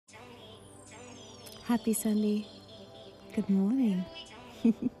Happy Sunday. Good morning.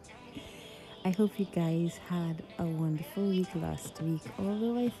 I hope you guys had a wonderful week last week,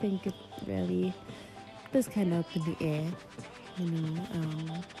 although I think it really was kind of up in the air.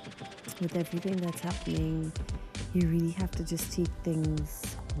 With everything that's happening, you really have to just take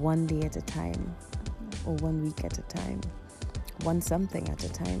things one day at a time, or 1 week at a time, one something at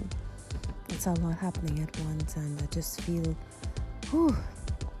a time. It's a lot happening at once, and I just feel,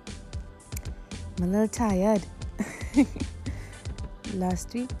 I'm a little tired.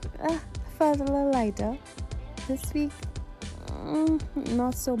 Last week, I felt a little lighter. This week,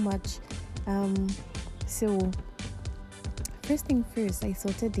 not so much. So, first thing first, I saw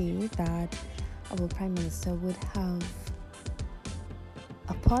today that our Prime Minister would have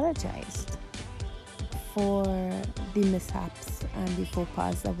apologized for the mishaps and the faux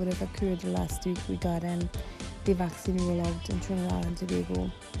pas that would have occurred last week regarding the vaccine rollout in Trinidad and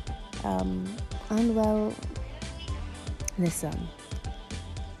Tobago. Listen,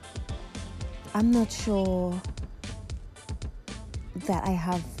 I'm not sure that I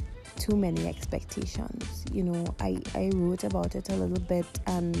have too many expectations. I wrote about it a little bit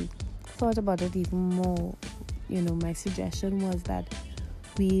and thought about it even more. My suggestion was that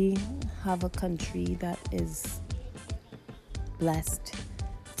we have a country that is blessed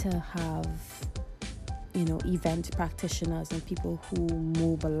to have, event practitioners and people who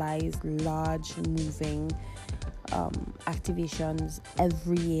mobilize large moving activations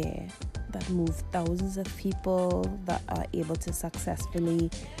every year that move thousands of people, that are able to successfully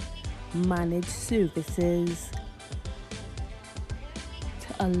manage services,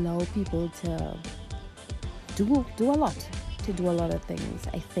 to allow people to do a lot of things.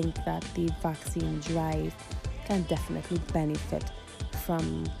 I think that the vaccine drive can definitely benefit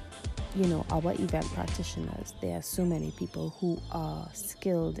from our event practitioners. There are so many people who are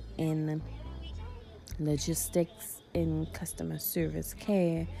skilled in logistics, in customer service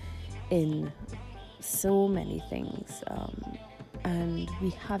care, in so many things, and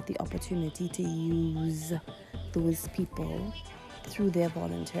we have the opportunity to use those people through their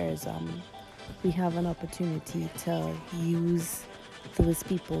volunteerism. We have an opportunity to use those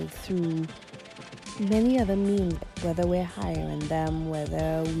people through many other means, whether we're hiring them,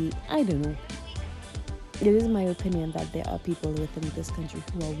 I don't know. It is my opinion that there are people within this country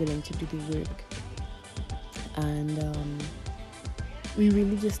who are willing to do the work, and we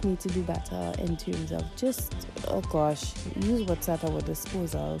really just need to do better in terms of use what's at our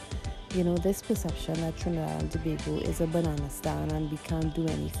disposal. This perception that Trinidad and Tobago is a banana stand and we can't do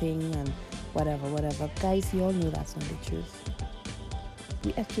anything and whatever. Guys, you all know that's not the truth.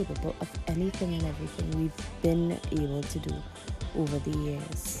 We are capable of anything and everything we've been able to do over the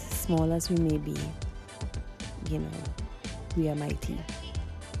years. Small as we may be, we are mighty.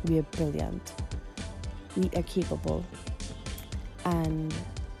 We are brilliant. We are capable. And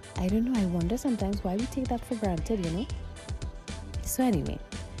I don't know, I wonder sometimes why we take that for granted, So anyway,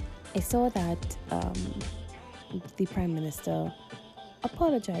 I saw that the Prime Minister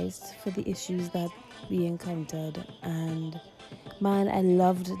apologized for the issues that we encountered, and man, I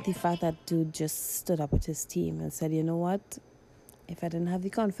loved the fact that dude just stood up with his team and said, you know what, if I didn't have the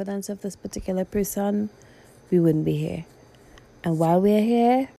confidence of this particular person, we wouldn't be here. And while we're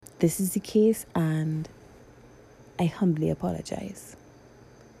here, this is the case, and I humbly apologize.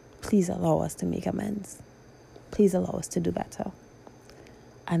 Please allow us to make amends. Please allow us to do better.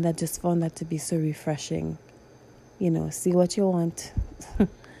 And I just found that to be so refreshing. See what you want.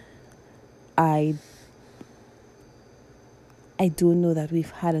 I don't know that we've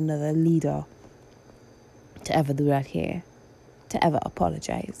had another leader to ever do that here, to ever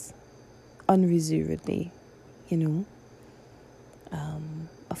apologize unreservedly,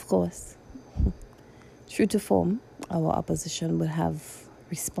 Of course, true to form, our opposition would have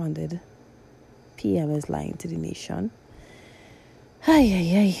responded. PM is lying to the nation.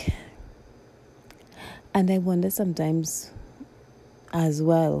 Ay. And I wonder sometimes as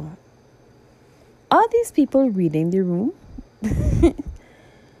well, are these people reading the room?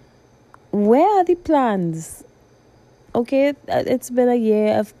 Where are the plans? Okay, it's been a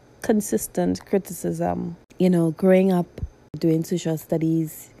year of consistent criticism. Growing up, doing social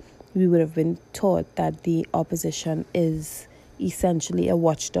studies, we would have been taught that the opposition is essentially a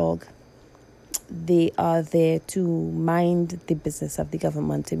watchdog. They are there to mind the business of the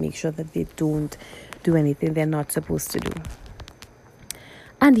government, to make sure that they don't do anything they're not supposed to do.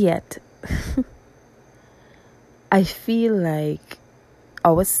 And yet, I feel like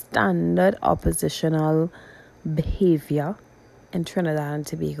our standard oppositional behavior in Trinidad and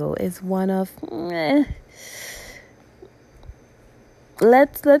Tobago is one of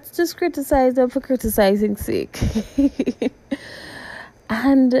let's just criticize them for criticizing sake.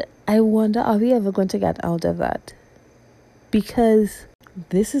 And I wonder, are we ever going to get out of that? Because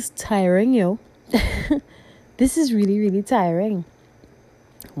this is tiring, yo. This is really, really tiring.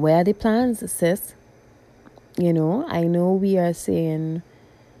 Where are the plans, sis? I know we are saying,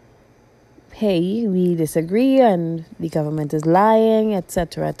 hey, we disagree and the government is lying,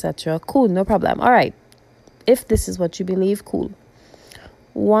 etc., etc. Cool, no problem. All right. If this is what you believe, cool.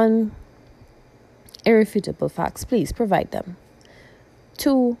 One, irrefutable facts, please provide them.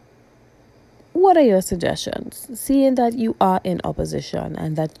 Two, what are your suggestions? Seeing that you are in opposition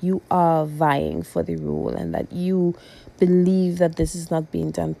and that you are vying for the rule and that you believe that this is not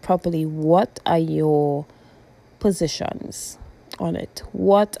being done properly, what are your positions on it?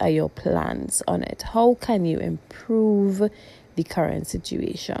 What are your plans on it? How can you improve the current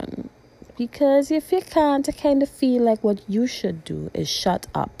situation? Because if you can't, I kind of feel like what you should do is shut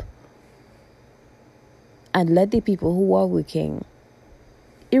up and let the people who are working,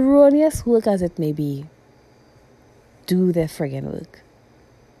 erroneous work as it may be, do their friggin' work.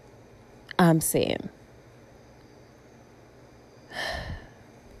 I'm saying.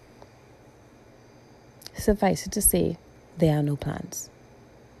 Suffice it to say, there are no plans.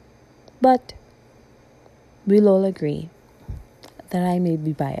 But we'll all agree that I may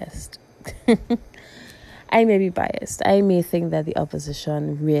be biased. I may be biased. I may think that the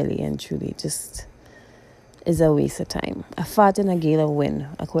opposition really and truly just is a waste of time. A fart and a gala win,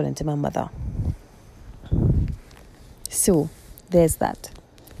 according to my mother. So, there's that.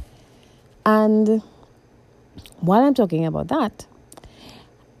 And while I'm talking about that,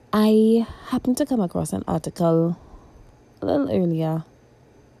 I happened to come across an article a little earlier,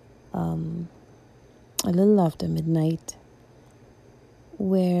 a little after midnight,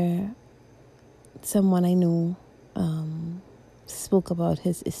 where someone I know spoke about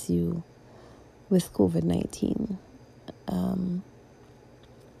his issue with COVID-19.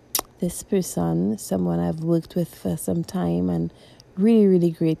 This person, someone I've worked with for some time and really,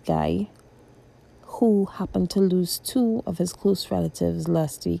 really great guy, who happened to lose 2 of his close relatives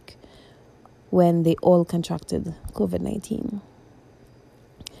last week when they all contracted COVID-19.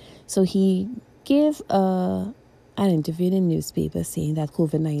 So he gave an interview in a newspaper saying that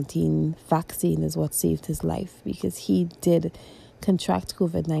COVID-19 vaccine is what saved his life, because he did contract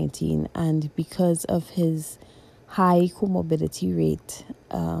COVID-19, and because of his high comorbidity rate,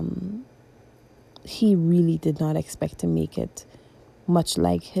 he really did not expect to make it, much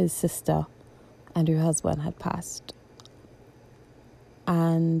like his sister and her husband had passed.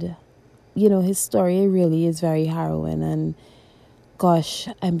 And his story really is very harrowing, and gosh,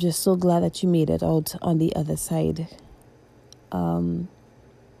 I'm just so glad that you made it out on the other side. But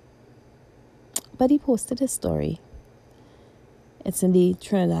he posted his story. It's in the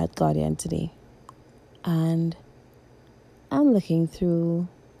Trinidad Guardian today. And I'm looking through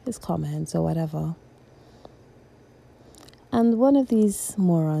his comments or whatever. And one of these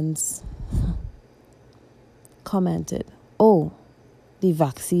morons commented, "Oh, the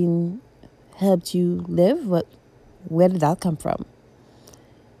vaccine helped you live? Where did that come from?"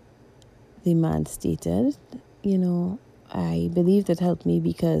 The man stated, "I believe it helped me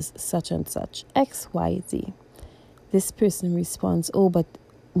because such and such, X, Y, Z." This person responds, "Oh, but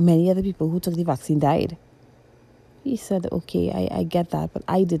many other people who took the vaccine died." He said, "Okay, I get that, but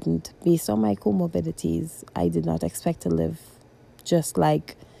I didn't. Based on my comorbidities, I did not expect to live just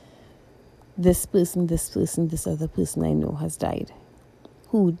like this person, this other person I know has died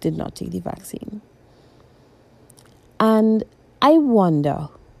who did not take the vaccine." And I wonder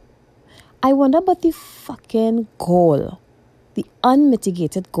about the fucking gall, the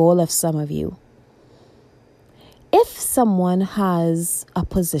unmitigated gall of some of you. If someone has a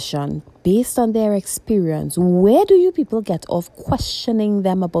position based on their experience, where do you people get off questioning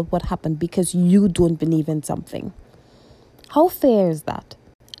them about what happened because you don't believe in something? How fair is that?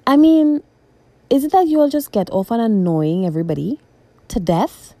 I mean, is it that you all just get off on annoying everybody to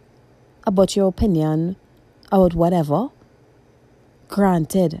death about your opinion about whatever?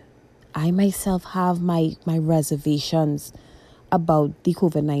 Granted, I myself have my reservations about the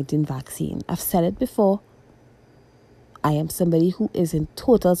COVID-19 vaccine. I've said it before. I am somebody who is in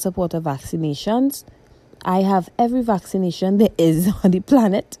total support of vaccinations. I have every vaccination there is on the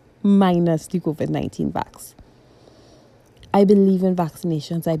planet, minus the COVID-19 vax. I believe in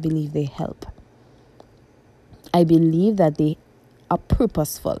vaccinations. I believe they help. I believe that they are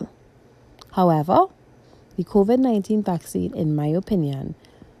purposeful. However, the COVID-19 vaccine, in my opinion,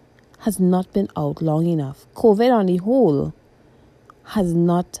 has not been out long enough. COVID on the whole has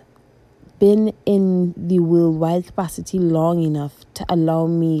not been in the worldwide capacity long enough to allow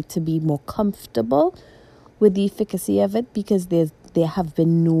me to be more comfortable with the efficacy of it, because there have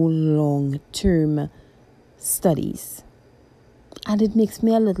been no long-term studies. And it makes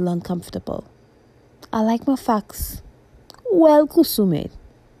me a little uncomfortable. I like my facts well consumed.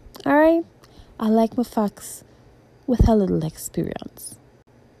 Alright? I like my facts with a little experience.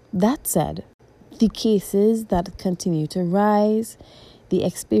 That said, the cases that continue to rise, the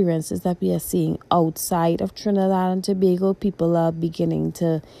experiences that we are seeing outside of Trinidad and Tobago, people are beginning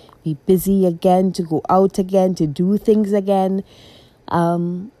to be busy again, to go out again, to do things again.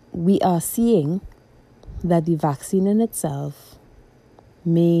 We are seeing that the vaccine in itself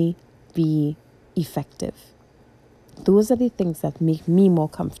may be effective. Those are the things that make me more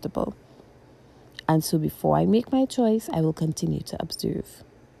comfortable. And so before I make my choice, I will continue to observe.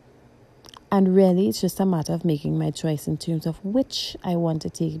 And really, it's just a matter of making my choice in terms of which I want to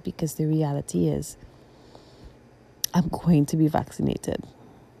take, because the reality is I'm going to be vaccinated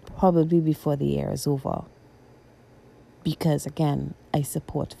probably before the year is over. Because again, I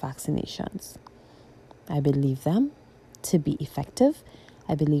support vaccinations. I believe them to be effective.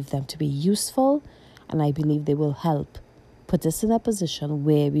 I believe them to be useful. And I believe they will help put us in a position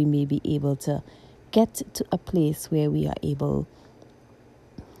where we may be able to get to a place where we are able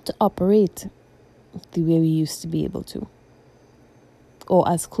to operate the way we used to be able to, or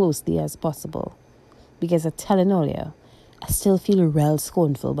as closely as possible. Because I'm telling all you, I still feel real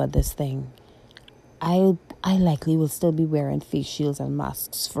scornful about this thing. I likely will still be wearing face shields and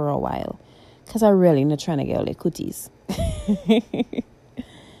masks for a while, because I'm really not trying to get all the cooties.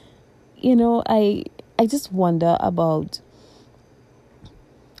 I just wonder about,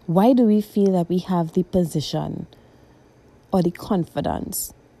 why do we feel that we have the position or the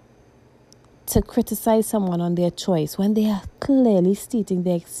confidence to criticize someone on their choice when they are clearly stating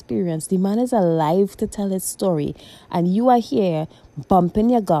their experience? The man is alive to tell his story, and you are here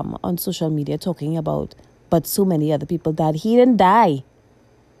bumping your gum on social media talking about, but so many other people died. He didn't die.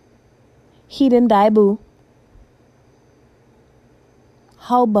 He didn't die, boo.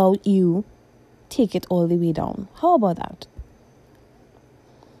 How about you take it all the way down? How about that?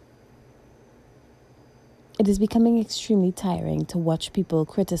 It is becoming extremely tiring to watch people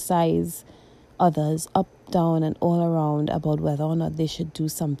criticize others up, down, and all around about whether or not they should do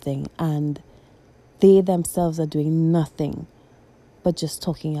something, and they themselves are doing nothing but just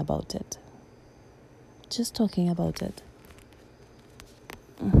talking about it. Just talking about it.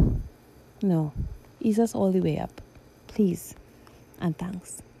 No. Ease us all the way up. Please. And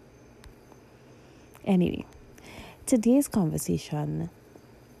thanks. Anyway, today's conversation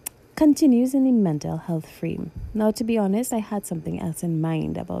continues in the mental health frame. Now, to be honest, I had something else in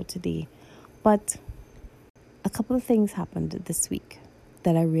mind about today, but a couple of things happened this week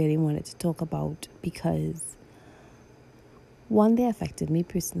that I really wanted to talk about, because one, they affected me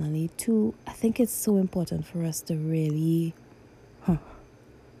personally. Two, I think it's so important for us to really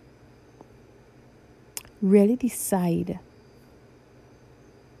decide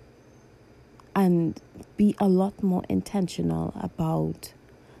and be a lot more intentional about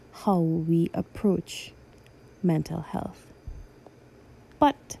how we approach mental health.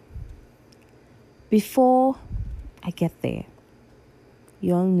 But before I get there,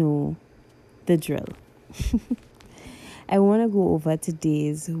 you all know the drill. I want to go over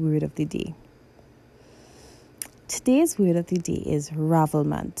today's word of the day. Today's word of the day is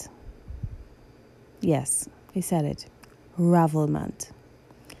ravelment. Yes, I said it. Ravelment.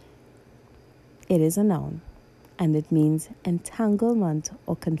 It is a noun, and it means entanglement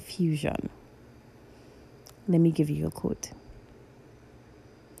or confusion. Let me give you a quote.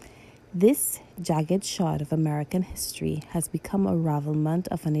 This jagged shard of American history has become a ravelment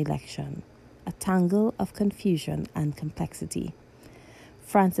of an election, a tangle of confusion and complexity.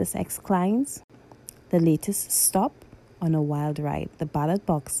 Francis X. Klein's The Latest Stop on a Wild Ride, The Ballot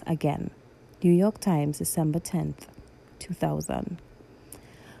Box Again. New York Times, December 10th, 2000.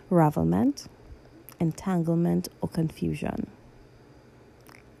 Ravelment, entanglement, or confusion.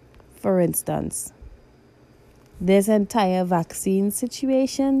 For instance, this entire vaccine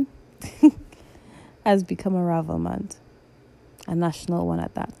situation has become a ravelment, a national one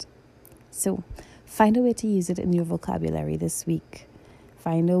at that. So find a way to use it in your vocabulary this week.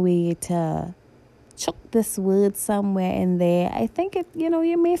 Find a way to chuck this word somewhere in there. I think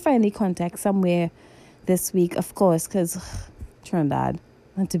you may find the context somewhere this week, of course, because Trinidad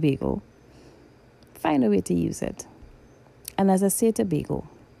and Tobago. Find a way to use it. And as I say Tobago,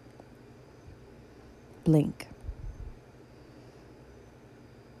 blink.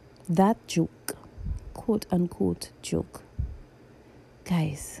 That joke, quote unquote joke,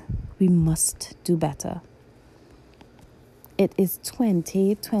 guys, We must do better. It is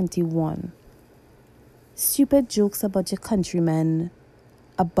 2021. Stupid jokes about your countrymen,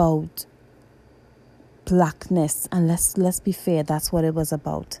 about blackness, and let's be fair, that's what it was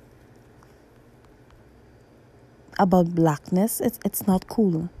about. About blackness, it's not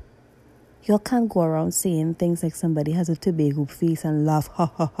cool. You can't go around saying things like somebody has a Tobago face and laugh, ha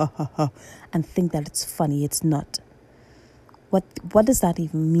ha ha ha ha, and think that it's funny. It's not. What does that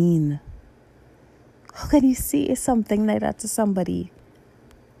even mean? How can you say something like that to somebody?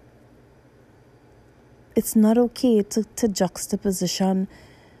 It's not okay to juxtaposition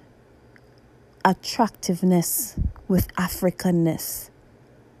attractiveness with Africanness.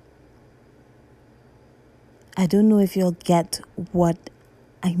 I don't know if you'll get what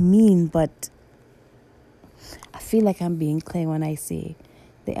I mean, but I feel like I'm being clear when I say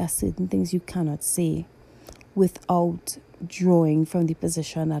there are certain things you cannot say without drawing from the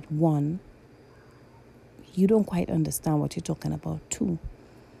position that, one, you don't quite understand what you're talking about. Two,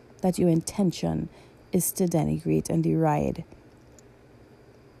 that your intention is to denigrate and deride.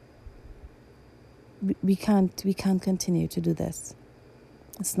 We can't continue to do this.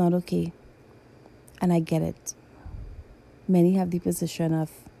 It's not okay. And I get it. Many have the position of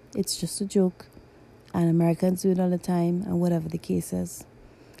it's just a joke and Americans do it all the time and whatever the case is.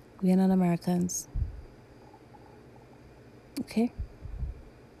 We are not Americans. Okay?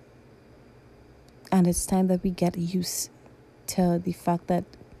 And it's time that we get used to the fact that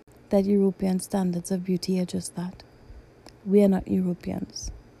European standards of beauty are just that. We are not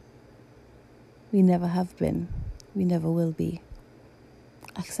Europeans. We never have been. We never will be.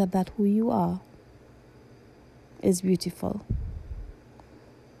 Accept that who you are is beautiful.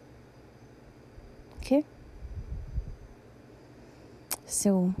 Okay?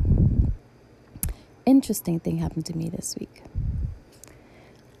 So, interesting thing happened to me this week.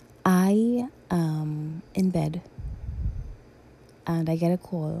 I am in bed and I get a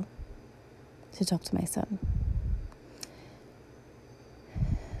call to talk to my son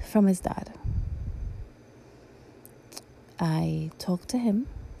from his dad. I talked to him,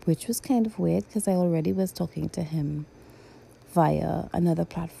 which was kind of weird because I already was talking to him via another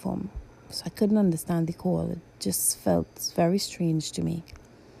platform. So I couldn't understand the call. It just felt very strange to me.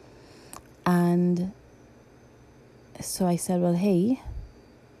 And so I said, well, hey,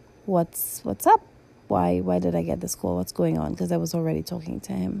 what's up? Why did I get this call? What's going on? Because I was already talking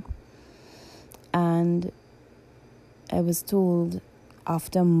to him. And I was told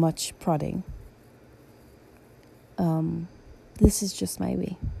after much prodding, this is just my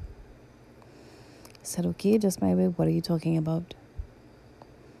way. I said, okay, just my way. What are you talking about?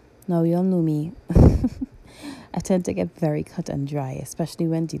 Now, you all know me. I tend to get very cut and dry, especially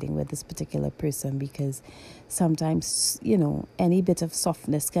when dealing with this particular person, because sometimes, any bit of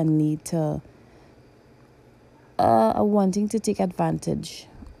softness can lead to a wanting to take advantage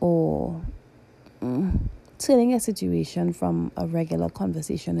or turning a situation from a regular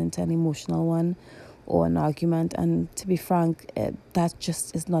conversation into an emotional one or an argument. And to be frank, that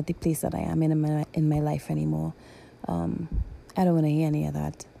just is not the place that I am in my life anymore. I don't want to hear any of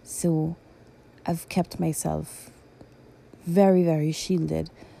that. So I've kept myself very, very shielded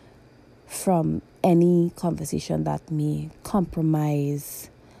from any conversation that may compromise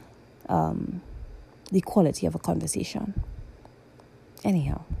the quality of a conversation.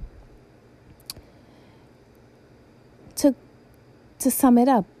 Anyhow, to sum it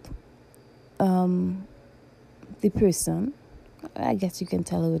up, the person, I guess you can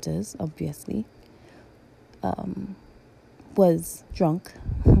tell who it is, obviously, was drunk,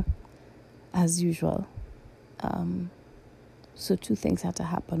 as usual. So two things had to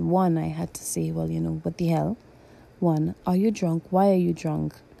happen. One, I had to say, well, what the hell? One, are you drunk? Why are you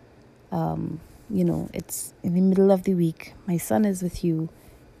drunk? It's in the middle of the week. My son is with you.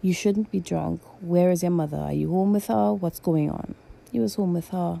 You shouldn't be drunk. Where is your mother? Are you home with her? What's going on? He was home with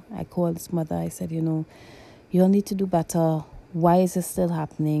her. I called his mother. I said, you all need to do better. Why is this still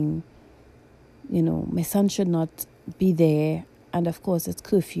happening? My son should not be there. And of course, it's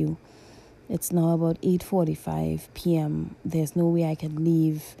curfew. It's now about 8:45 p.m. There's no way I can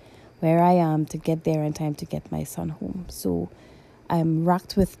leave where I am to get there in time to get my son home. So I'm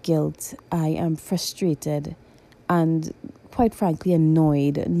racked with guilt. I am frustrated and quite frankly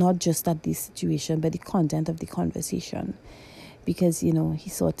annoyed, not just at the situation, but the content of the conversation. Because, he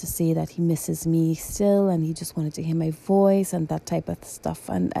sought to say that he misses me still and he just wanted to hear my voice and that type of stuff.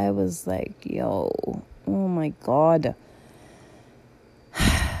 And I was like, oh my God.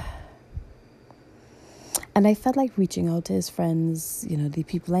 And I felt like reaching out to his friends, the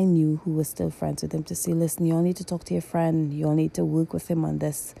people I knew who were still friends with him, to say, listen, you all need to talk to your friend. You all need to work with him on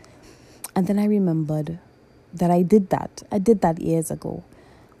this. And then I remembered that I did that. I did that years ago.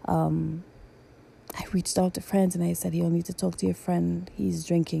 I reached out to friends and I said, you need to talk to your friend. He's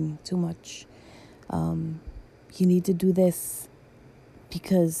drinking too much. You need to do this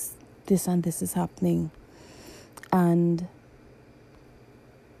because this and this is happening. And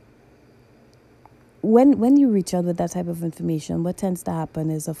when you reach out with that type of information, what tends to happen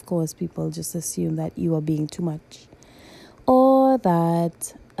is, of course, people just assume that you are being too much. Or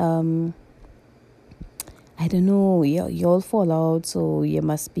that, I don't know, you all fall out, so you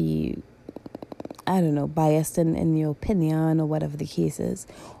must be, I don't know, biased in your opinion or whatever the case is.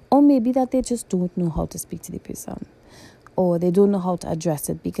 Or maybe that they just don't know how to speak to the person. Or they don't know how to address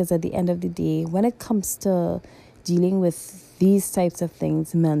it, because at the end of the day, when it comes to dealing with these types of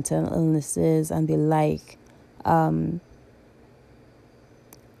things, mental illnesses and the like,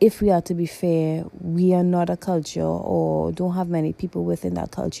 if we are to be fair, we are not a culture, or don't have many people within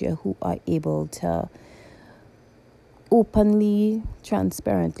that culture who are able to openly,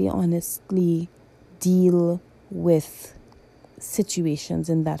 transparently, honestly deal with situations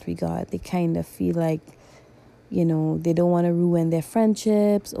in that regard. They kind of feel like, they don't want to ruin their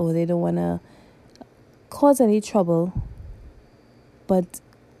friendships, or they don't want to cause any trouble. But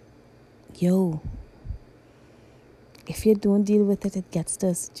if you don't deal with it, it gets to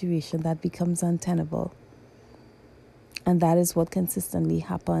a situation that becomes untenable. And that is what consistently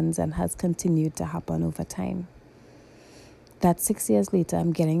happens and has continued to happen over time. That 6 years later,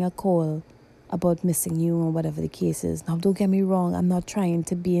 I'm getting a call about missing you or whatever the case is. Now, don't get me wrong. I'm not trying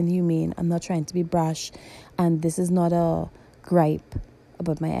to be inhumane. I'm not trying to be brash. And this is not a gripe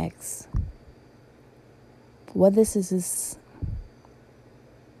about my ex. What this is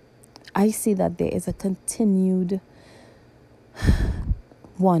I see that there is a continued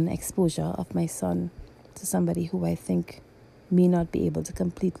exposure of my son to somebody who I think may not be able to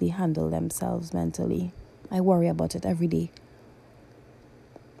completely handle themselves mentally. I worry about it every day,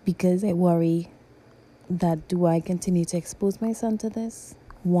 because I worry that, do I continue to expose my son to this?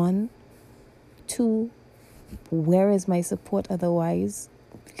 1, 2, where is my support otherwise?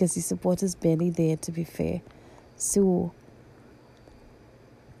 Because the support is barely there, to be fair. So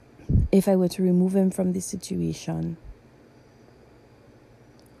if I were to remove him from the situation,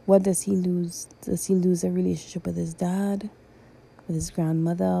 what does he lose? Does he lose a relationship with his dad, with his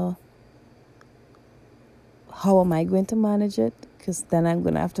grandmother? How am I going to manage it? Because then I'm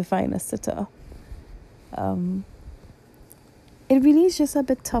going to have to find a sitter. It really is just a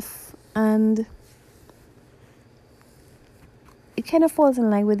bit tough, and it kind of falls in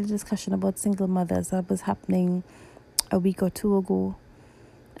line with the discussion about single mothers that was happening a week or two ago,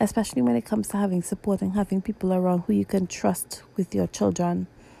 especially when it comes to having support and having people around who you can trust with your children,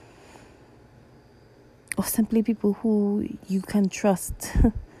 or simply people who you can trust,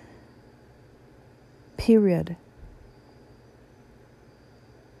 period.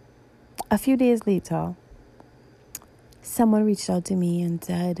 A few days later, someone reached out to me and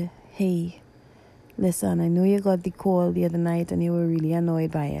said, hey, listen, I know you got the call the other night and you were really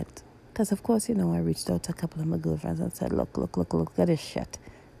annoyed by it. Because, of course, I reached out to a couple of my girlfriends and said, look at this shit.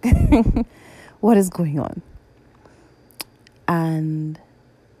 What is going on? And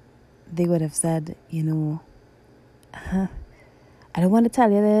they would have said, I don't want to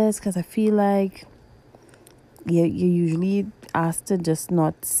tell you this because I feel like you're usually asked to just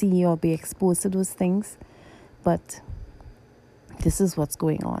not see or be exposed to those things. But this is what's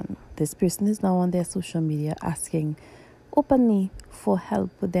going on. This person is now on their social media asking openly for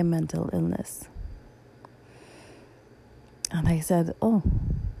help with their mental illness. And I said, oh,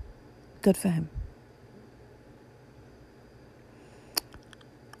 good for him.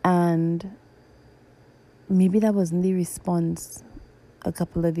 And maybe that wasn't the response a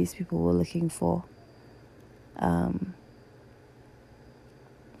couple of these people were looking for.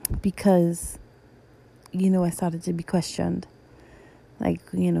 Because, I started to be questioned. Like,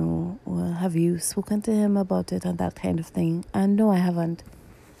 well, have you spoken to him about it and that kind of thing? And no, I haven't.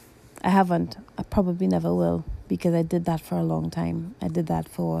 I probably never will, because I did that for a long time. I did that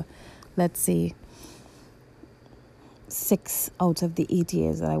for, let's say, 6 out of the 8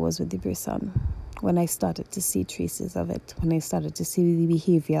 years that I was with the person. When I started to see traces of it, when I started to see the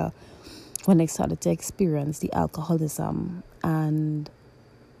behavior, when I started to experience the alcoholism. And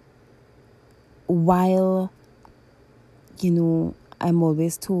while, I'm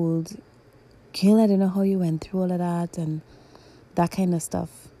always told, Gail, I don't know how you went through all of that and that kind of stuff.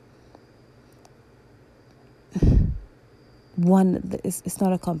 One, it's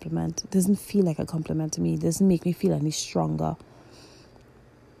not a compliment. It doesn't feel like a compliment to me. It doesn't make me feel any stronger.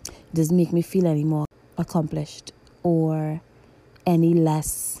 It doesn't make me feel any more accomplished or any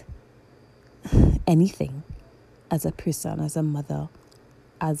less anything as a person, as a mother,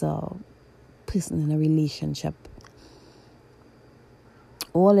 as a person in a relationship.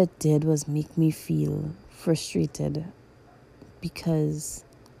 All it did was make me feel frustrated, because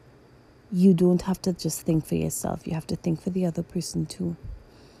you don't have to just think for yourself. You have to think for the other person too.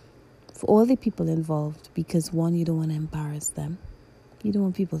 For all the people involved, because one, you don't want to embarrass them. You don't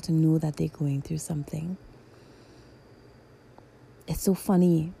want people to know that they're going through something. It's so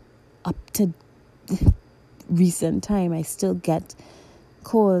funny. Up to recent time, I still get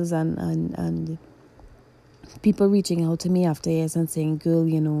calls and people reaching out to me after years and saying,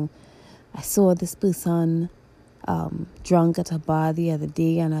 girl, I saw this person drunk at a bar the other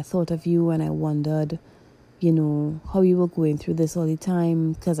day, and I thought of you, and I wondered, how you were going through this all the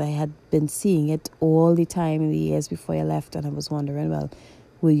time, because I had been seeing it all the time in the years before I left, and I was wondering, well,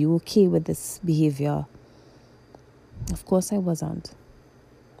 were you okay with this behavior? Of course I wasn't.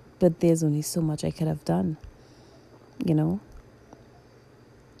 But there's only so much I could have done,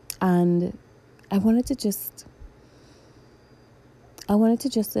 And I wanted to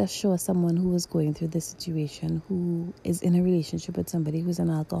just assure someone who was going through this situation, who is in a relationship with somebody who's an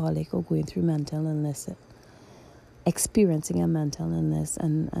alcoholic or going through mental illness, experiencing a mental illness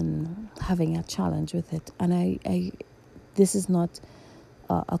and having a challenge with it. And I this is not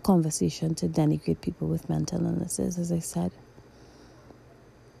a conversation to denigrate people with mental illnesses, as I said.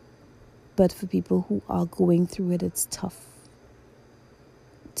 But for people who are going through it, it's tough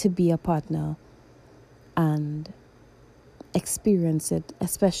to be a partner and experience it,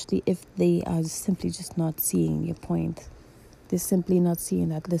 especially if they are simply just not seeing your point. They're simply not seeing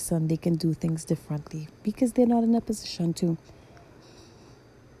that, listen, they can do things differently, because they're not in a position to.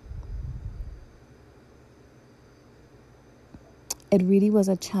 It really was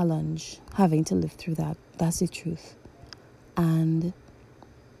a challenge having to live through that. That's the truth. And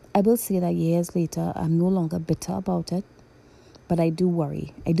I will say that years later, I'm no longer bitter about it, but I do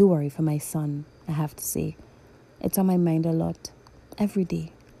worry. I do worry for my son, I have to say. It's on my mind a lot, every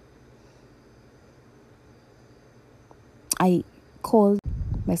day. I called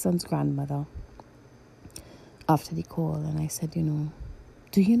my son's grandmother after the call, and I said, do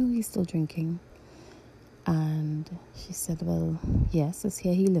you know he's still drinking? And she said, well, yes, it's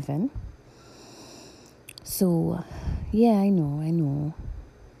here he living. So, yeah, I know.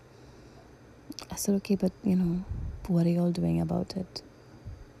 I said, okay, but, what are you all doing about it?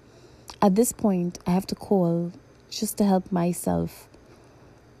 At this point, I have to call just to help myself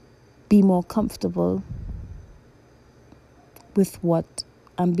be more comfortable with what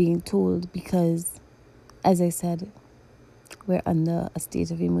I'm being told, because, as I said, we're under a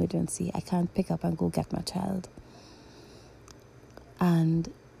state of emergency. I can't pick up and go get my child.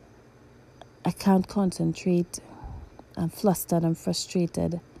 And I can't concentrate. I'm flustered, I'm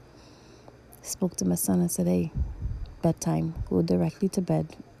frustrated. Spoke to my son and said, hey, bedtime, go directly to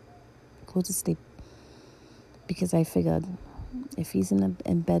bed, go to sleep. Because I figured if he's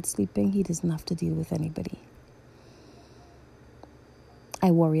in bed sleeping, he doesn't have to deal with anybody. I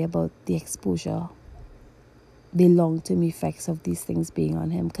worry about the exposure, the long-term effects of these things being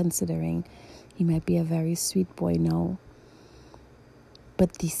on him, considering he might be a very sweet boy now,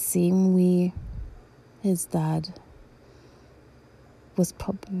 but the same way his dad was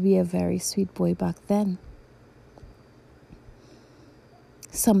probably a very sweet boy back then.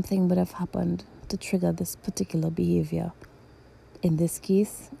 Something would have happened to trigger this particular behavior. In this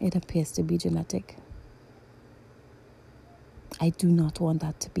case, it appears to be genetic. I do not want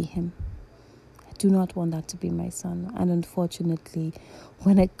that to be him. I do not want that to be my son. And unfortunately,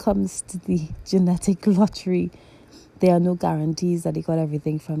 when it comes to the genetic lottery, there are no guarantees that he got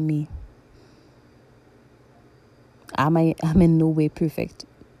everything from me. I'm in no way perfect.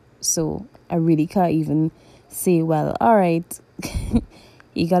 So I really can't even say, well, all right,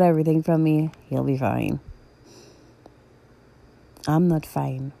 he got everything from me, he'll be fine. I'm not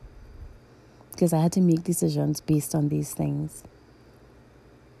fine. Because I had to make decisions based on these things.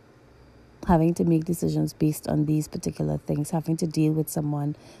 Having to make decisions based on these particular things. Having to deal with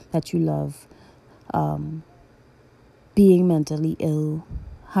someone that you love. Being mentally ill.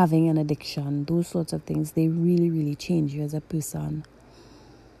 Having an addiction. Those sorts of things. They really, really change you as a person.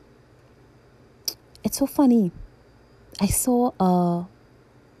 It's so funny. I saw a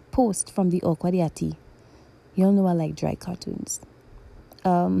post from the Awkward Yeti. You all know I like dry cartoons.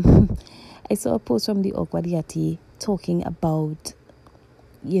 I saw a post from the Awkward Yeti talking about,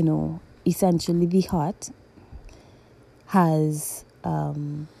 essentially the heart has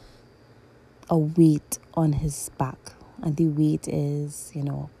a weight on his back. And the weight is,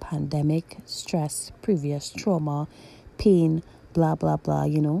 pandemic, stress, previous trauma, pain, blah, blah, blah,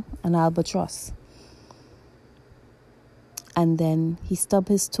 an albatross. And then he stubbed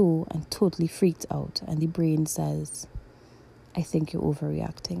his toe and totally freaked out. And the brain says, I think you're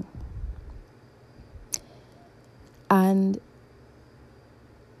overreacting. And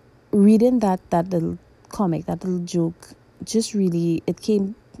reading that little comic, that little joke, just really,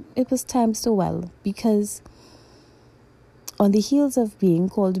 it was timed so well, because on the heels of being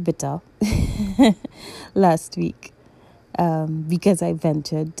called bitter last week, because I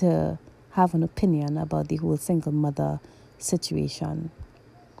ventured to have an opinion about the whole single mother situation.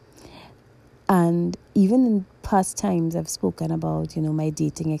 And even in past times, I've spoken about, my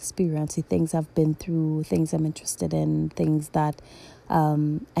dating experience, the things I've been through, things I'm interested in, things that I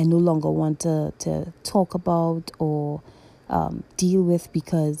no longer want to talk about or deal with,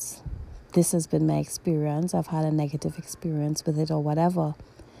 because this has been my experience. I've had a negative experience with it or whatever.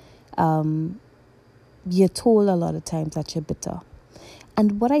 You're told a lot of times that you're bitter.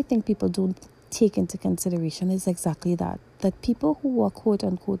 And what I think people don't take into consideration is exactly that people who are quote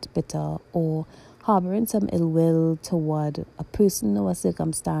unquote bitter or harboring some ill will toward a person or a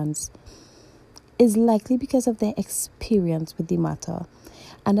circumstance is likely because of their experience with the matter.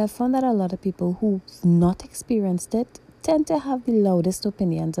 And I've found that a lot of people who've not experienced it tend to have the loudest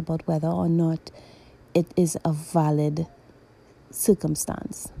opinions about whether or not it is a valid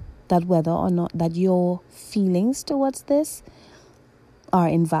circumstance, that whether or not that your feelings towards this are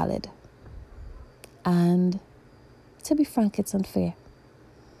invalid. And to be frank, it's unfair.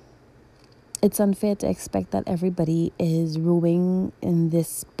 It's unfair to expect that everybody is rowing in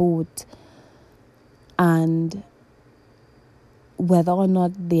this boat, and whether or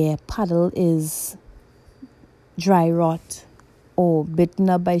not their paddle is dry rot or bitten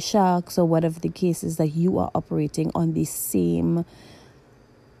up by sharks or whatever the case is, that you are operating on the same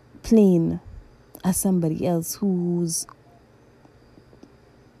plane as somebody else who's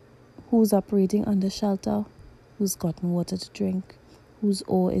operating under shelter, who's gotten water to drink, whose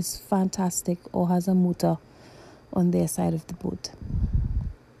oar is fantastic or has a motor on their side of the boat.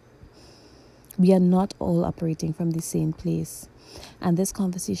 We are not all operating from the same place. And this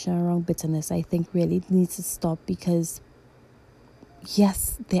conversation around bitterness, I think, really needs to stop, because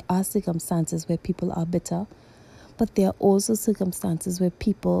yes, there are circumstances where people are bitter, but there are also circumstances where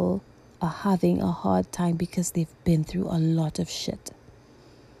people are having a hard time because they've been through a lot of shit.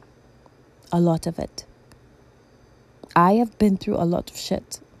 A lot of it. I have been through a lot of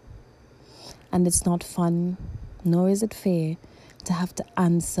shit. And it's not fun, nor is it fair, to have to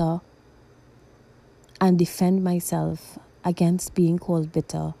answer and defend myself against being called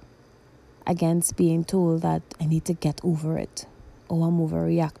bitter, against being told that I need to get over it, or I'm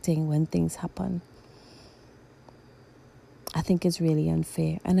overreacting when things happen. I think it's really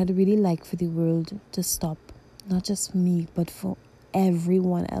unfair. And I'd really like for the world to stop, not just me, but for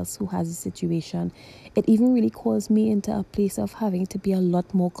everyone else who has a situation. It even really calls me into a place of having to be a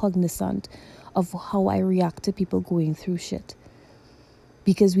lot more cognizant of how I react to people going through shit.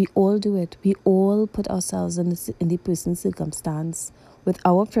 Because we all do it. We all put ourselves in the person's circumstance with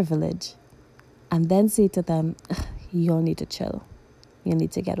our privilege, and then say to them, you all need to chill. You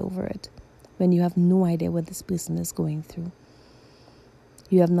need to get over it. When you have no idea what this person is going through.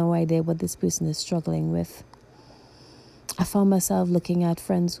 You have no idea what this person is struggling with. I found myself looking at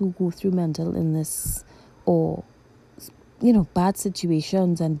friends who go through mental illness or, bad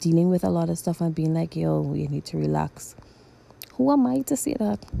situations and dealing with a lot of stuff and being like, yo, you need to relax. Who am I to say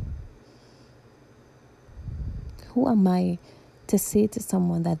that? Who am I to say to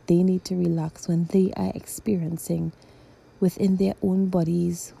someone that they need to relax when they are experiencing within their own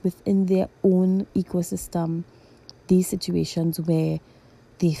bodies, within their own ecosystem, these situations where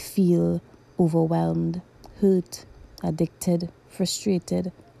they feel overwhelmed, hurt, addicted,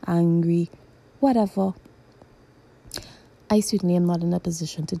 frustrated, angry, whatever. I certainly am not in a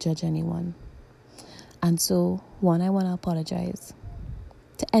position to judge anyone. And so, one, I want to apologize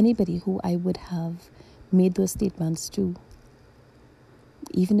to anybody who I would have made those statements to,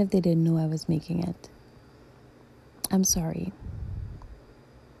 even if they didn't know I was making it. I'm sorry.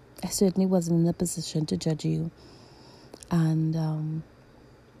 I certainly wasn't in a position to judge you. And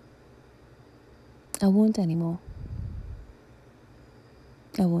I won't anymore.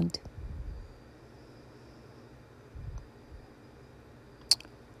 I won't.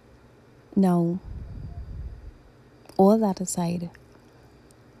 Now, all that aside,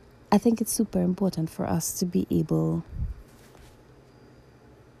 I think it's super important for us to be able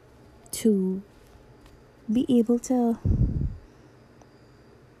to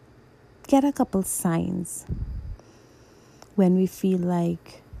get a couple signs when we feel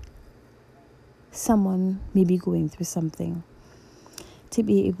like someone may be going through something, to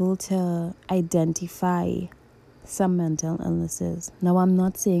be able to identify some mental illnesses. Now, I'm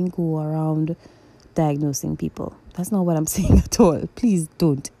not saying go around diagnosing people. That's not what I'm saying at all. Please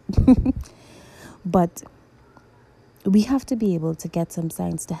don't. But we have to be able to get some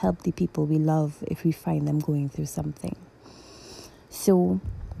signs to help the people we love if we find them going through something. So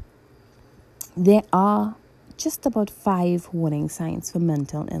there are just about 5 warning signs for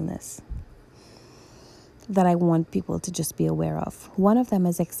mental illness that I want people to just be aware of. One of them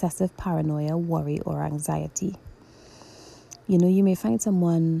is excessive paranoia, worry, or anxiety. You may find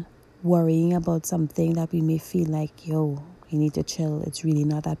someone worrying about something that we may feel like, you need to chill. It's really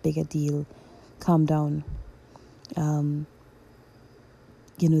not that big a deal. Calm down. The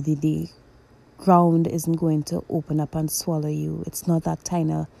ground isn't going to open up and swallow you. It's not that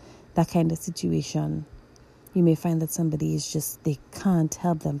kind of situation. You may find that somebody is just, they can't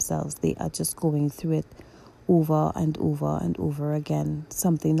help themselves. They are just going through it over and over and over again.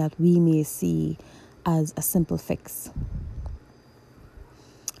 Something that we may see as a simple fix.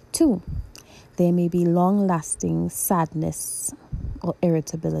 2, there may be long-lasting sadness or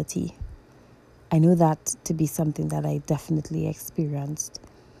irritability. I know that to be something that I definitely experienced.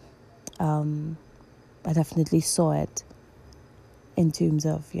 I definitely saw it in terms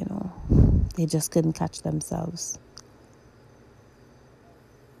of, they just couldn't catch themselves.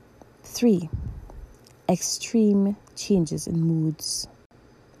 3, extreme changes in moods.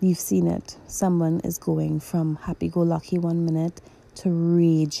 You've seen it. Someone is going from happy-go-lucky one minute to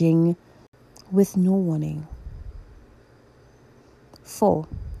raging with no warning. 4,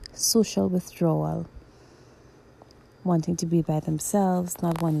 social withdrawal. Wanting to be by themselves,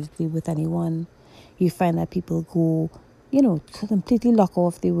 not wanting to be with anyone. You find that people go, completely lock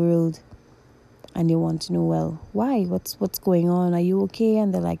off the world, and you want to know, well, why? What's going on? Are you okay?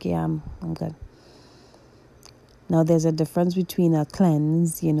 And they're like, yeah, I'm good. Now, there's a difference between a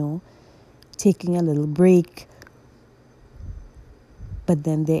cleanse, taking a little break, but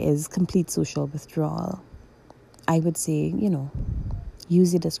then there is complete social withdrawal. I would say,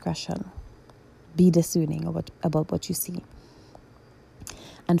 use your discretion. Be discerning about what you see.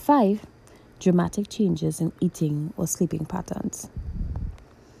 And 5, dramatic changes in eating or sleeping patterns.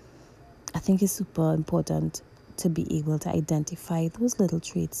 I think it's super important to be able to identify those little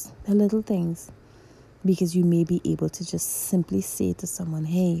traits, the little things, because you may be able to just simply say to someone,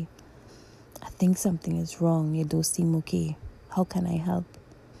 hey, I think something is wrong. You don't seem okay. How can I help?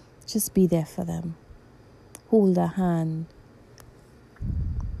 Just be there for them. Hold a hand.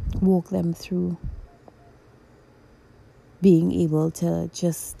 Walk them through. Being able to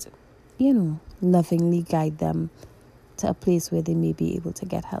just, lovingly guide them to a place where they may be able to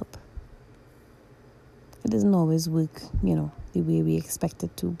get help. It doesn't always work, the way we expect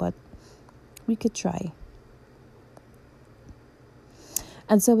it to, but we could try.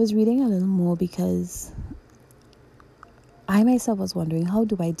 And so I was reading a little more because I myself was wondering, how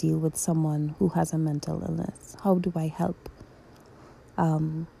do I deal with someone who has a mental illness? How do I help?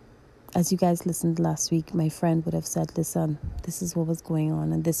 As you guys listened last week, my friend would have said, listen, this is what was going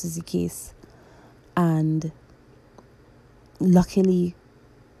on and this is the case. And luckily,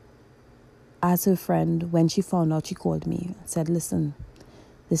 as her friend, when she found out, she called me and said, listen,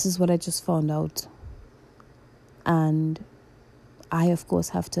 this is what I just found out. And I, of course,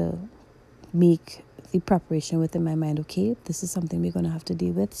 have to make the preparation within my mind. Okay, this is something we're going to have to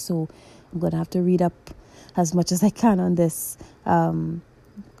deal with. So I'm going to have to read up as much as I can on this.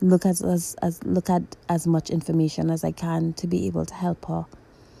 Look at as much information as I can to be able to help her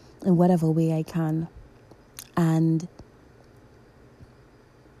in whatever way I can, and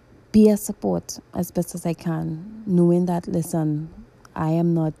be a support as best as I can, knowing that, listen, I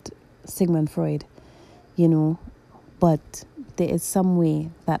am not Sigmund Freud, but there is some way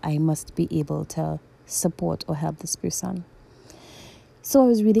that I must be able to support or help this person. So I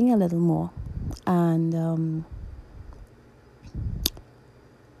was reading a little more, and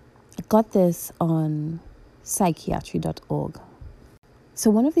I got this on psychiatry.org. So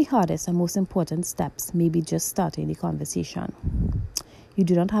one of the hardest and most important steps may be just starting the conversation. You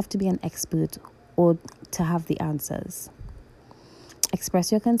do not have to be an expert or to have the answers.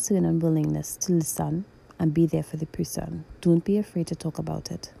 Express your concern and willingness to listen and be there for the person. Don't be afraid to talk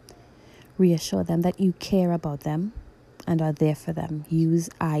about it. Reassure them that you care about them and are there for them. Use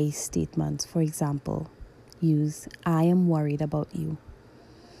I statements. For example, use I am worried about you.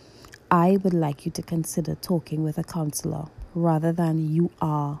 I would like you to consider talking with a counselor rather than you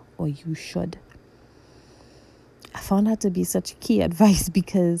are or you should. I found that to be such key advice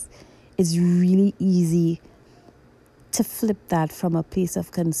because it's really easy to flip that from a place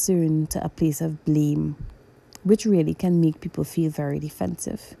of concern to a place of blame, which really can make people feel very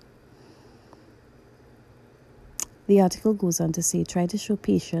defensive. The article goes on to say, try to show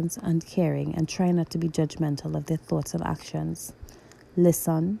patience and caring and try not to be judgmental of their thoughts and actions.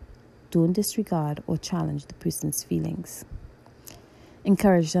 Listen, don't disregard or challenge the person's feelings.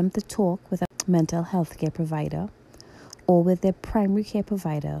 Encourage them to talk with a mental health care provider or with their primary care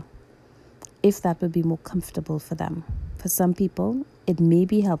provider if that would be more comfortable for them. For some people, it may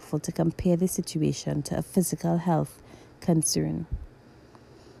be helpful to compare the situation to a physical health concern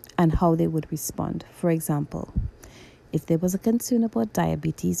and how they would respond. For example, if there was a concern about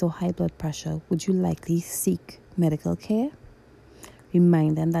diabetes or high blood pressure, would you likely seek medical care?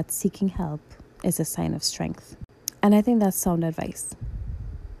 Remind them that seeking help is a sign of strength. And I think that's sound advice.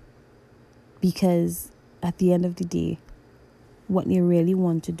 Because at the end of the day, what you really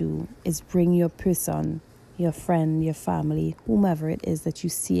want to do is bring your person, your friend, your family, whomever it is that you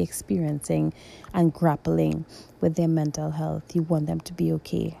see experiencing and grappling with their mental health. You want them to be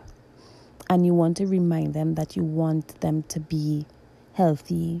okay. And you want to remind them that you want them to be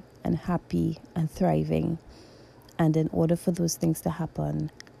healthy and happy and thriving. And in order for those things to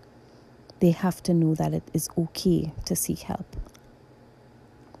happen, they have to know that it is okay to seek help.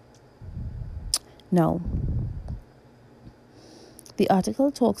 Now, the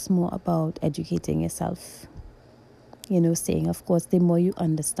article talks more about educating yourself. Saying, of course, the more you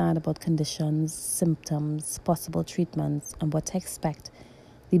understand about conditions, symptoms, possible treatments, and what to expect,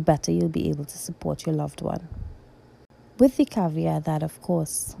 the better you'll be able to support your loved one. With the caveat that, of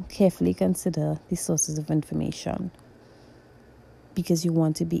course, carefully consider the sources of information because you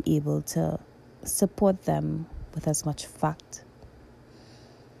want to be able to support them with as much fact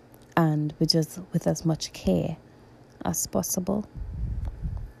and with as much care as possible.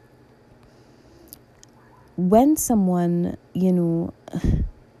 When someone,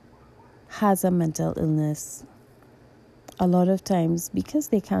 has a mental illness, a lot of times, because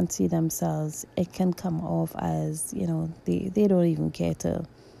they can't see themselves, it can come off as, they don't even care to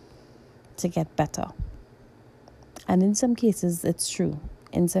get better. And in some cases, it's true.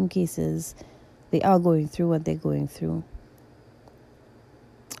 In some cases, they are going through what they're going through.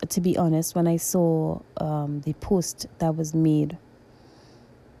 To be honest, when I saw the post that was made,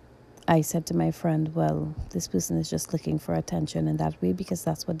 I said to my friend, well, this person is just looking for attention in that way because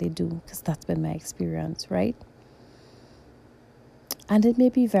that's what they do, because that's been my experience, right? And it may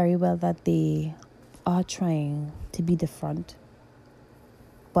be very well that they are trying to be different,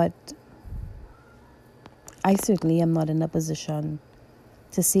 but I certainly am not in a position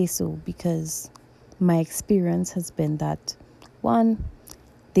to say so because my experience has been that, one,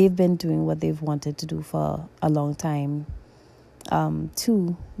 they've been doing what they've wanted to do for a long time.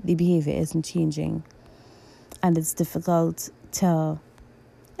 Two, the behavior isn't changing, and it's difficult to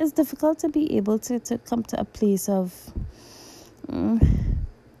be able to come to a place of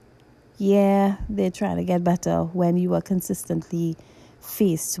they're trying to get better when you are consistently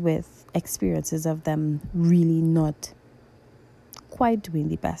faced with experiences of them really not quite doing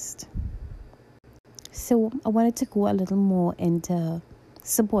the best. So I wanted to go a little more into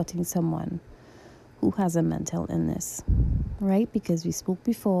supporting someone who has a mental illness, right? Because we spoke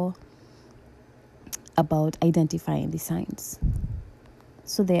before about identifying the signs.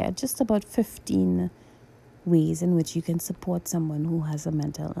 So there are just about 15 ways in which you can support someone who has a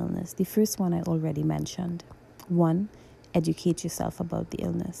mental illness. The first one I already mentioned. 1, educate yourself about the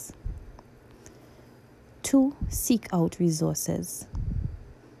illness. 2, seek out resources.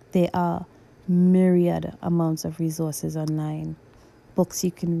 There are myriad amounts of resources online. Books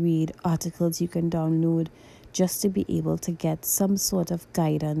you can read, articles you can download, just to be able to get some sort of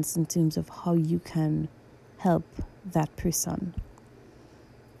guidance in terms of how you can help that person.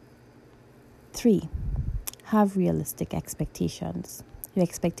 3, have realistic expectations. Your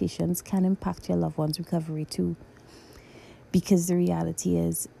expectations can impact your loved one's recovery too, because the reality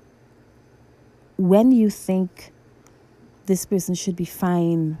is, when you think this person should be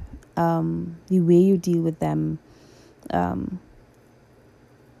fine, the way you deal with them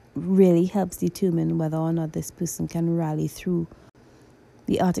really helps determine whether or not this person can rally through.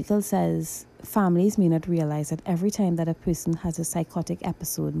 The article says families may not realize that every time that a person has a psychotic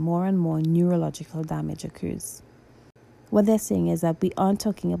episode, more and more neurological damage occurs. What they're saying is that we aren't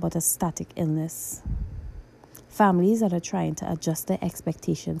talking about a static illness. Families that are trying to adjust their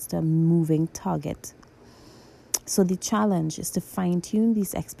expectations to a moving target. So the challenge is to fine-tune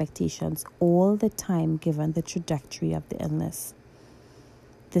these expectations all the time given the trajectory of the illness.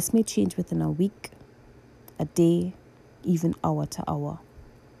 This may change within a week, a day, even hour to hour.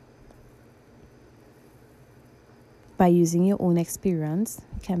 By using your own experience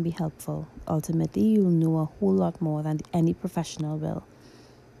can be helpful. Ultimately, you'll know a whole lot more than any professional will.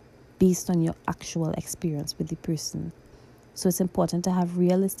 based on your actual experience with the person. So it's important to have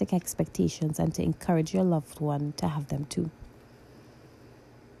realistic expectations and to encourage your loved one to have them too.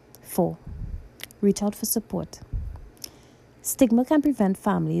 4. Reach out for support. Stigma can prevent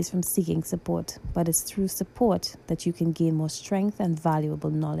families from seeking support, but it's through support that you can gain more strength and valuable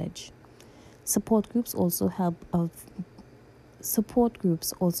knowledge. Support groups also help to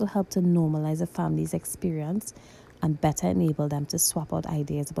normalize a family's experience and better enable them to swap out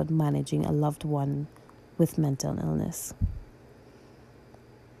ideas about managing a loved one with mental illness.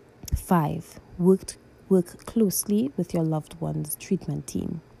 5. Work closely with your loved one's treatment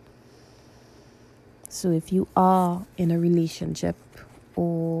team. So if you are in a relationship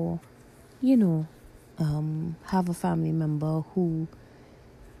or, have a family member who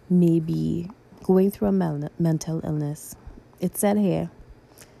may be going through a mental illness, it said here,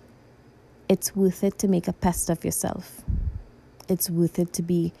 it's worth it to make a pest of yourself. It's worth it to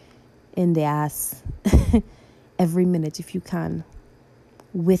be in the ass every minute if you can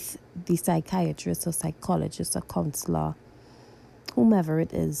with the psychiatrist or psychologist or counselor, whomever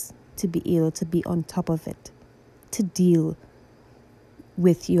it is, to be able to be on top of it, to deal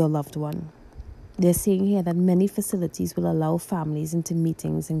with your loved one. They're saying here that many facilities will allow families into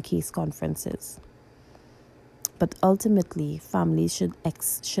meetings and case conferences. But ultimately, families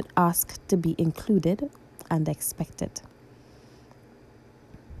should ask to be included and expected.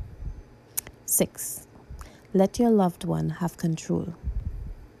 6. Let your loved one have control.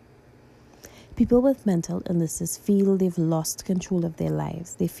 People with mental illnesses feel they've lost control of their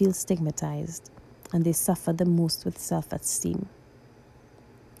lives. They feel stigmatized and they suffer the most with self-esteem.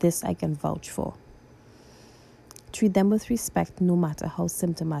 This I can vouch for. Treat them with respect no matter how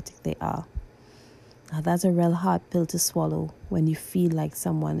symptomatic they are. Now, that's a real hard pill to swallow when you feel like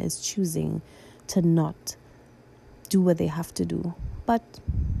someone is choosing to not do what they have to do. But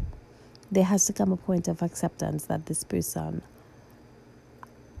there has to come a point of acceptance that this person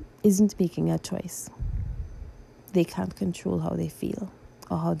isn't making a choice. They can't control how they feel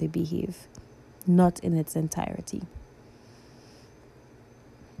or how they behave, not in its entirety.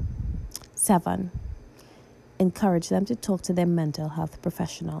 7. Encourage them to talk to their mental health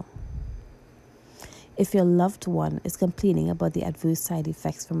professional. If your loved one is complaining about the adverse side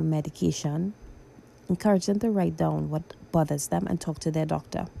effects from a medication, encourage them to write down what bothers them and talk to their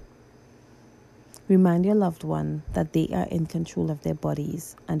doctor. Remind your loved one that they are in control of their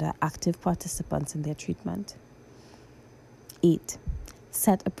bodies and are active participants in their treatment. 8.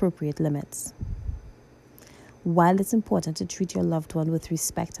 Set appropriate limits. While it's important to treat your loved one with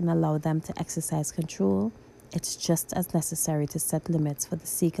respect and allow them to exercise control, it's just as necessary to set limits for the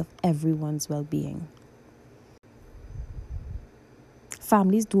sake of everyone's well-being.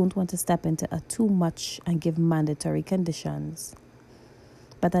 Families don't want to step into a too much and give mandatory conditions.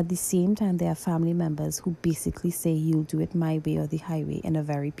 But at the same time, there are family members who basically say you'll do it my way or the highway in a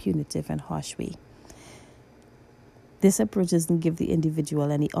very punitive and harsh way. This approach doesn't give the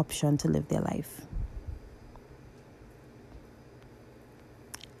individual any option to live their life.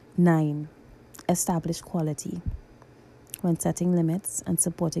 9. Establish quality. When setting limits and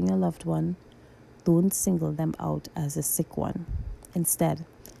supporting your loved one, don't single them out as a sick one. Instead,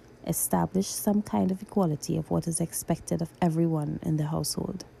 establish some kind of equality of what is expected of everyone in the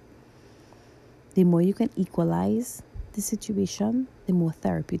household. The more you can equalize the situation, the more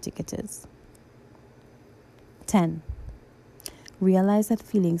therapeutic it is. 10. Realize that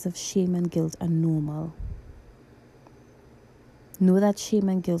feelings of shame and guilt are normal. Know that shame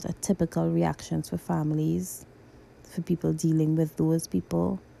and guilt are typical reactions for families, for people dealing with those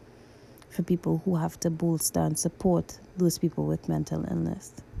people, for people who have to bolster and support those people with mental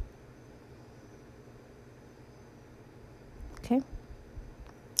illness. Okay?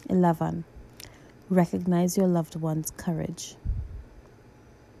 11. Recognize your loved one's courage.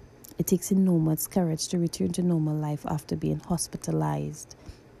 It takes enormous courage to return to normal life after being hospitalized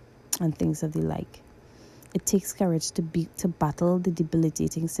and things of the like. It takes courage to battle the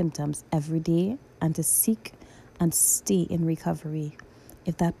debilitating symptoms every day and to seek and stay in recovery.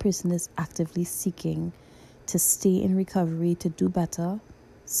 If that person is actively seeking to stay in recovery, to do better,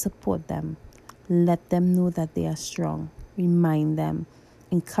 support them. Let them know that they are strong. Remind them.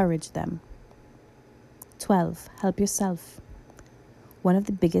 Encourage them. 12. Help yourself. One of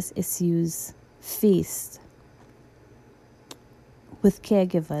the biggest issues faced with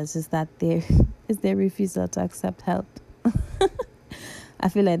caregivers is that their refusal to accept help. I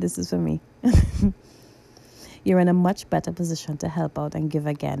feel like this is for me. You're in a much better position to help out and give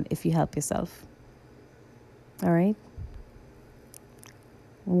again if you help yourself. All right?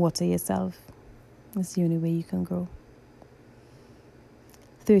 Water yourself. That's the only way you can grow.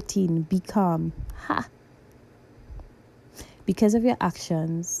 13, be calm. Ha! Because of your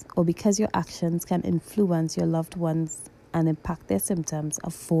actions, or because your actions can influence your loved ones and impact their symptoms,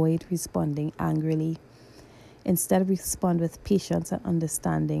 avoid responding angrily. Instead, respond with patience and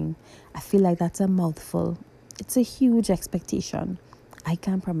understanding. I feel like that's a mouthful. It's a huge expectation. I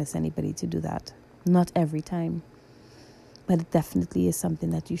can't promise anybody to do that. Not every time. But it definitely is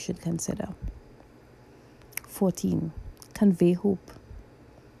something that you should consider. 14, convey hope.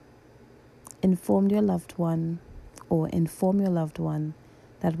 Inform your loved one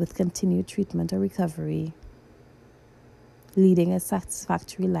that with continued treatment or recovery, leading a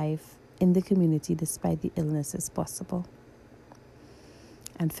satisfactory life in the community despite the illness is possible.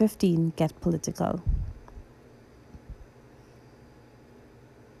 And 15, get political.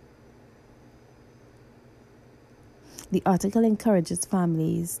 The article encourages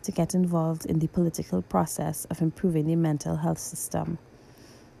families to get involved in the political process of improving the mental health system,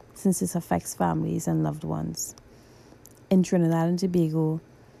 since this affects families and loved ones. In Trinidad and Tobago,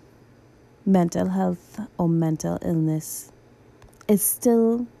 mental health or mental illness is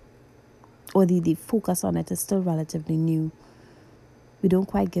still, or the focus on it is still relatively new. We don't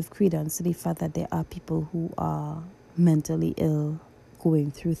quite give credence to the fact that there are people who are mentally ill,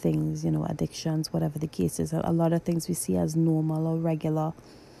 going through things, addictions, whatever the case is. A lot of things we see as normal or regular,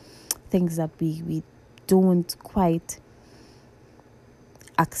 things that we don't quite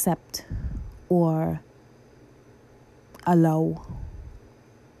accept or allow,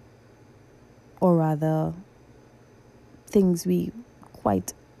 or rather things we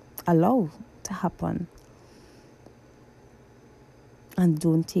quite allow to happen and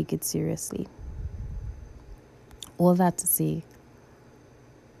don't take it seriously. All that to say,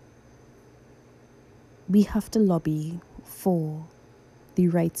 we have to lobby for the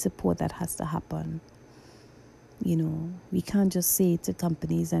right support that has to happen. We can't just say to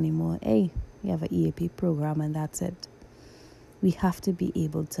companies anymore, hey, we have an EAP program and that's it. We have to be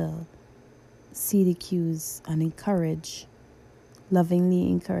able to see the cues and lovingly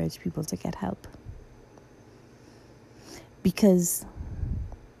encourage people to get help. Because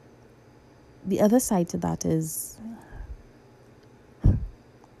the other side to that is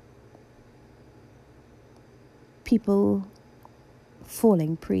people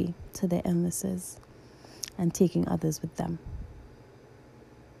falling prey to their illnesses and taking others with them.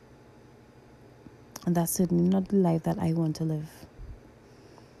 And that's certainly not the life that I want to live.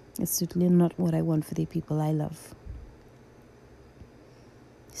 It's certainly not what I want for the people I love.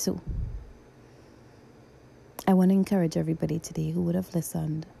 So, I want to encourage everybody today who would have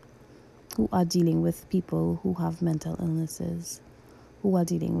listened, who are dealing with people who have mental illnesses, who are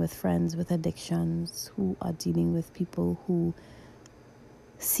dealing with friends with addictions, who are dealing with people who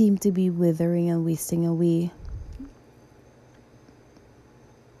seem to be withering and wasting away.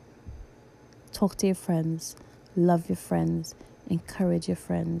 Talk to your friends, love your friends, encourage your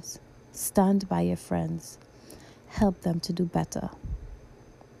friends, stand by your friends, help them to do better.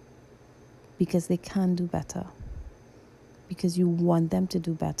 Because they can do better. Because you want them to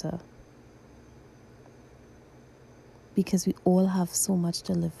do better. Because we all have so much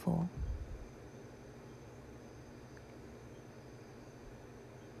to live for.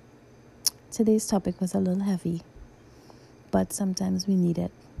 Today's topic was a little heavy, but sometimes we need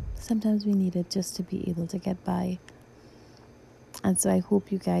it. Sometimes we need it just to be able to get by. And so I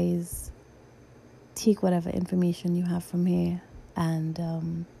hope you guys take whatever information you have from here and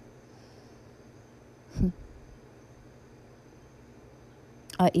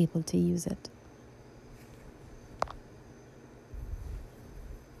are able to use it.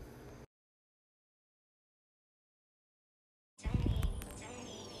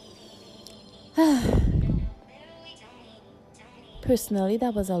 Personally,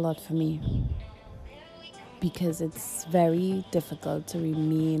 that was a lot for me because it's very difficult to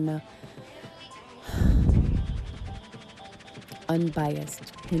remain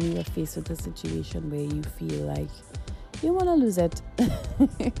unbiased when you are faced with a situation where you feel like you want to lose it.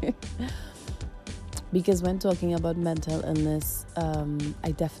 Because when talking about mental illness,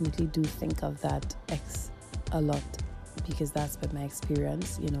 I definitely do think of that a lot because that's been my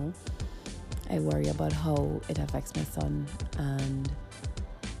experience, I worry about how it affects my son and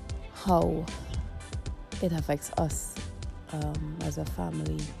how it affects us as a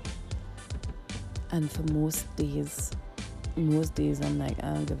family. And for most days I'm like,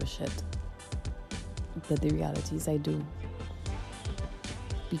 I don't give a shit. But the reality is I do.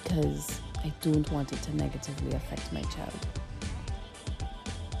 Because I don't want it to negatively affect my child.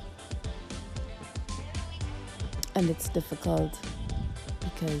 And it's difficult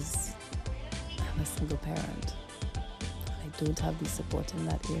because I'm a single parent. I don't have the support in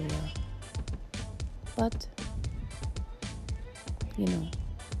that area. But, you know,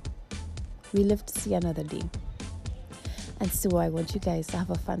 we live to see another day. And so I want you guys to have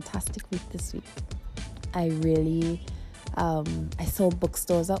a fantastic week this week. I really, I saw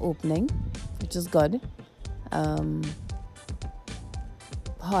bookstores are opening, which is good.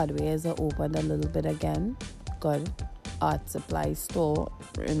 Hardwares are opened a little bit again. Good. Art supply store,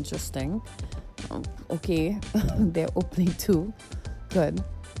 interesting. Okay, they're opening too. Good.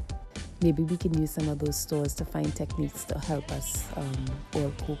 Maybe we can use some of those stores to find techniques to help us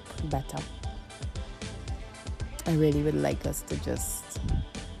all cope better. I really would like us to just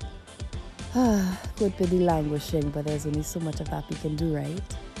could be languishing, but there's only so much of that we can do,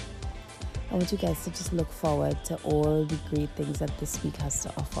 right? I want you guys to just look forward to all the great things that this week has to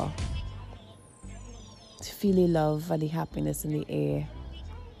offer. To feel the love and the happiness in the air.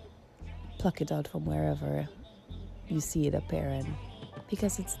 Pluck it out from wherever you see it appearing,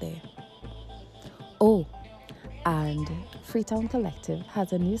 because it's there. Oh, and Freetown Collective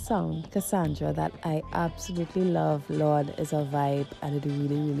has a new song, Cassandra, that I absolutely love. Lord, is a vibe, and it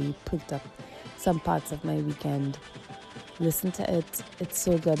really picked up some parts of my weekend. Listen to it. It's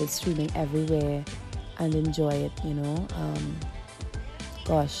so good. It's streaming everywhere, and enjoy it, you know.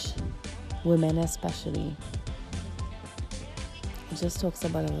 Gosh, women especially. It just talks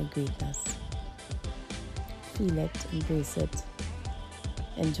about our greatness. Feel it, embrace it,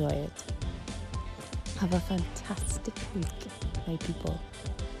 enjoy it. Have a fantastic week, my people.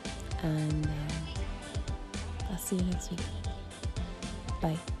 And I'll see you next week.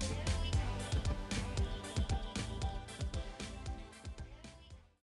 Bye.